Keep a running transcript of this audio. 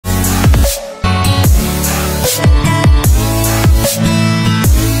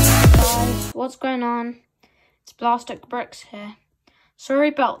what's going on? It's Plastic Bricks here. Sorry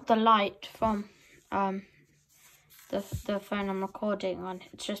about the light from the phone I'm recording on.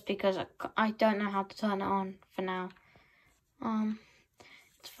 It's just because I don't know how to turn it on for now.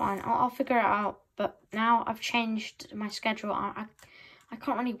 It's fine. I'll figure it out. But now I've changed my schedule. I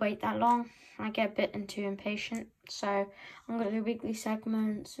can't really wait that long. I get a bit too impatient. So I'm gonna do weekly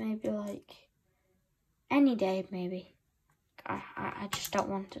segments, maybe like any day, maybe. I just don't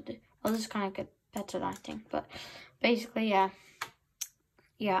want to do. Well, this is kind of good, better lighting, but basically,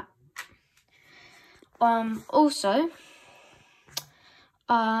 yeah. Also,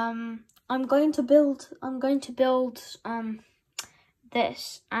 I'm going to build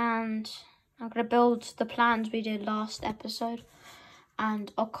this, and I'm gonna build the plans we did last episode,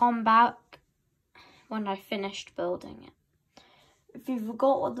 and I'll come back when I finished building it. If you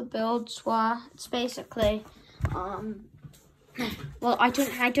forgot what the builds were, it's basically, well, I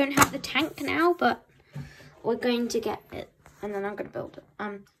don't have the tank now, but we're going to get it, and then I'm gonna build it.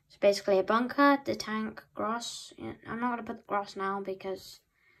 It's basically a bunker, the tank, grass. Yeah, I'm not gonna put the grass now because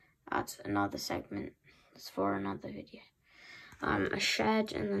that's another segment. It's for another video. A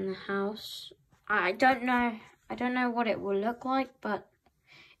shed, and then the house. I don't know what it will look like, but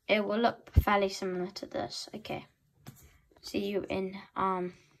it will look fairly similar to this. Okay. See you in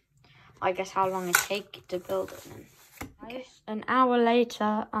I guess how long it take to build it then. Okay. An hour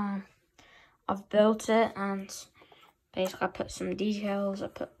later, I've built it, and basically I put some details, I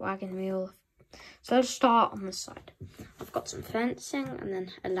put wagon wheel. So let's start on the side. I've got some fencing and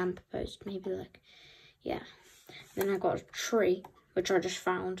then a lamp post, maybe like, yeah. Then I got a tree, which I just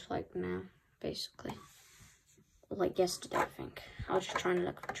found like now, basically. Like yesterday, I think. I was just trying to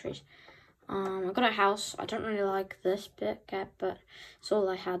look for trees. I got a house. I don't really like this bit yet, but it's all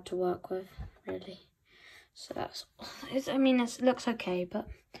I had to work with, really. So that's, I mean, it looks okay, but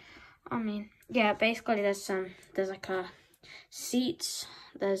I mean, yeah, basically there's like a seats.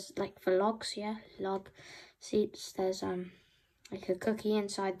 There's like for logs, yeah, log seats. There's like a cookie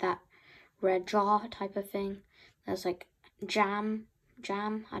inside that red jar type of thing. There's like jam,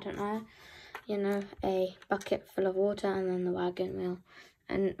 I don't know, you know, a bucket full of water, and then the wagon wheel,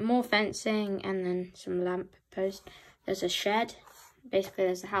 and more fencing, and then some lamp post. There's a shed. Basically,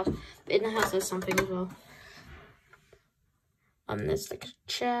 there's a house. But in the house, there's something as well. There's like a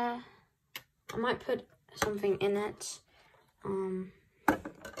chair. I might put something in it, in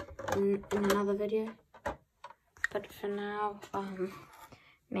another video. But for now,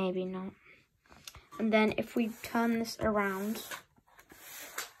 maybe not. And then if we turn this around,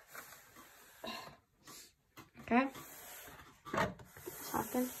 okay, what's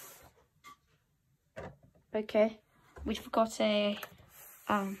happened? Okay, we've got a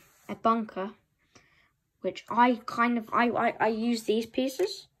bunker, which I use these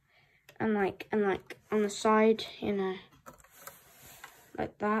pieces, and like on the side, you know,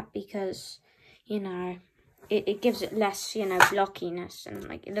 like that, because, you know, it gives it less, you know, blockiness, and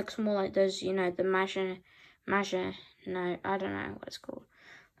like it looks more like those, you know, the no, I don't know what it's called.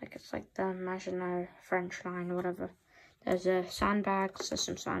 Like it's like the Maginot French line or whatever. There's there's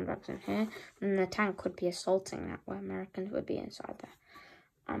some sandbags in here, and the tank would be assaulting that, where Americans would be inside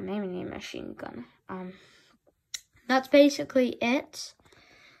there. Maybe a machine gun. That's basically it.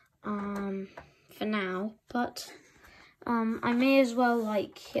 For now, but I may as well,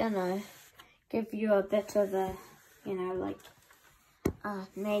 like, you know, give you a bit of a, you know, like,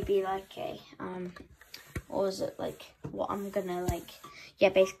 maybe like a, what was it, like, what I'm gonna, like, yeah,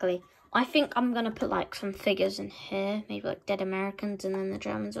 basically, I think I'm gonna put, like, some figures in here, maybe, like, dead Americans, and then the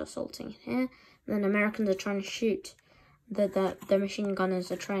Germans are assaulting here, and then Americans are trying to shoot, the machine gunners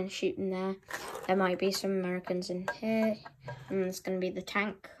are trying to shoot in there. There might be some Americans in here, and there's gonna be the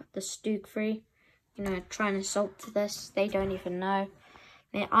tank, the Stug 3, you know, trying to assault this. They don't even know.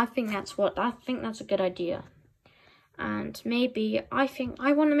 I think that's a good idea. And maybe, I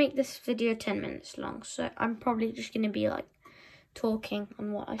want to make this video 10 minutes long, so I'm probably just going to be like talking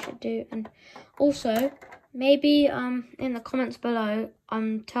on what I should do. And also, maybe in the comments below,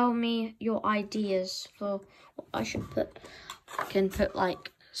 tell me your ideas for what I should put. I can put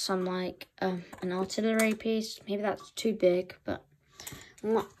like some like an artillery piece. Maybe that's too big, but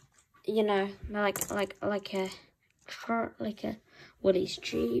not, you know, like a Woody's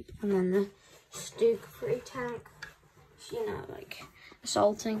Jeep, and then the Stug 3 tank, you know, like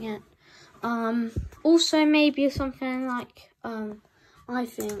assaulting it. Also maybe something like, I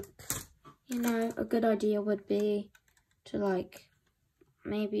think, you know, a good idea would be to like,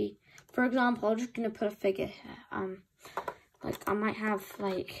 maybe, for example, I'm just gonna put a figure here. Like I might have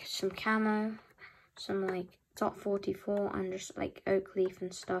like some camo, some like Dot 44, and just like oak leaf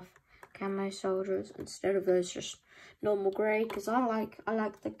and stuff. camo soldiers instead of those just normal grey, because I like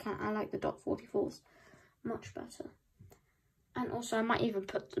the dot 44s much better. And also I might even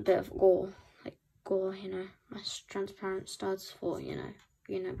put a bit of gore, you know, my transparent studs for, you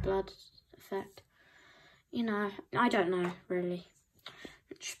know, blood effect. You know, I don't know really.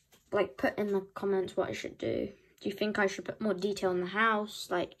 Like, put in the comments what I should do. Do you think I should put more detail in the house?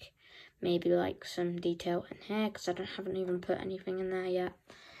 Like, maybe like some detail in here, because I haven't even put anything in there yet.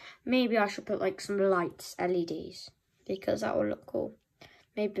 Maybe I should put like some lights, LEDs, because that will look cool.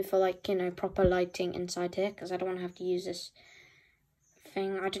 Maybe for like, you know, proper lighting inside here, because I don't want to have to use this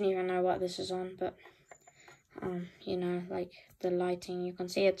thing. I don't even know what this is on, but you know, like the lighting, you can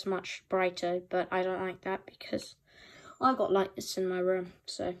see it's much brighter, but I don't like that because I got lights in my room,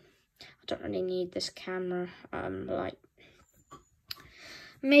 so I don't really need this camera light.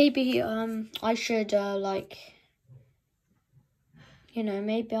 Maybe I should like, you know,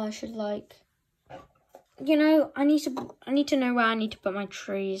 maybe I should like, you know, I need to know where I need to put my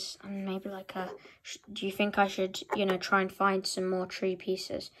trees, and maybe like do you think I should, you know, try and find some more tree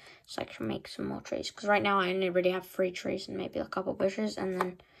pieces so I can make some more trees? Because right now I only really have 3 trees and maybe a couple bushes, and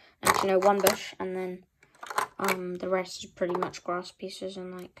then actually no, 1 bush, and then the rest is pretty much grass pieces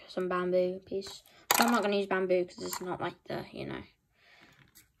and like some bamboo piece. So I'm not gonna use bamboo because it's not like the, you know,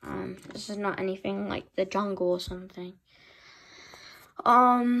 this is not anything like the jungle or something.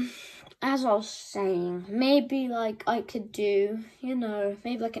 As I was saying, maybe like I could do, you know,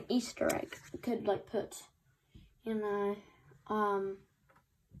 maybe like an Easter egg. I could like put, you know,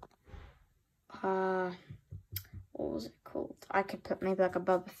 what was it called? I could put maybe like a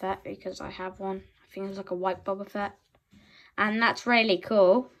Boba Fett, because I have one. I think it's like a white Boba Fett, and that's really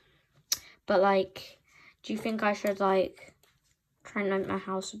cool. But like, do you think I should like try and make my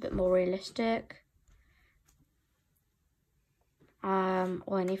house a bit more realistic?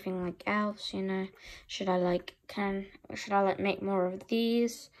 Or anything like else, you know? Should I like make more of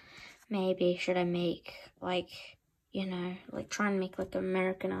these? Maybe should I make like, you know, like try and make like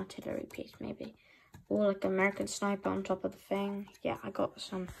American artillery piece maybe, or like American sniper on top of the thing. Yeah, I got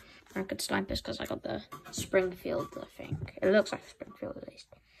some American snipers because I got the Springfield, I think. It looks like Springfield at least.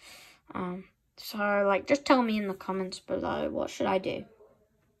 So like just tell me in the comments below, what should I do?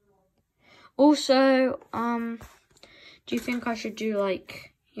 Also, do you think I should do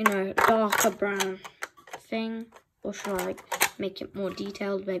like, you know, darker brown thing, or should I like make it more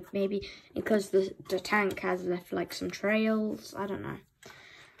detailed? Maybe because the tank has left like some trails. I don't know.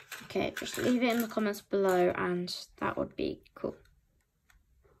 Okay, just leave it in the comments below, and that would be cool.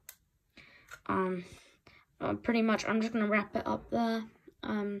 Pretty much, I'm just gonna wrap it up there.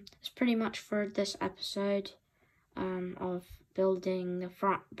 It's pretty much for this episode of building the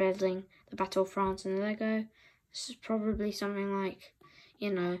Battle of France in Lego. This is probably something like,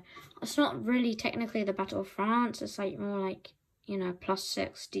 you know, it's not really technically the Battle of France. It's like more like, you know,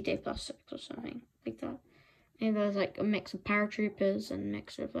 +6, D-Day +6 or something like that. Maybe there's like a mix of paratroopers and a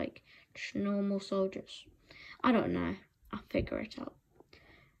mix of like just normal soldiers. I don't know. I'll figure it out.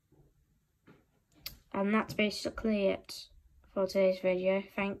 And that's basically it for today's video.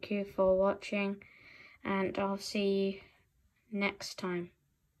 Thank you for watching, and I'll see you next time.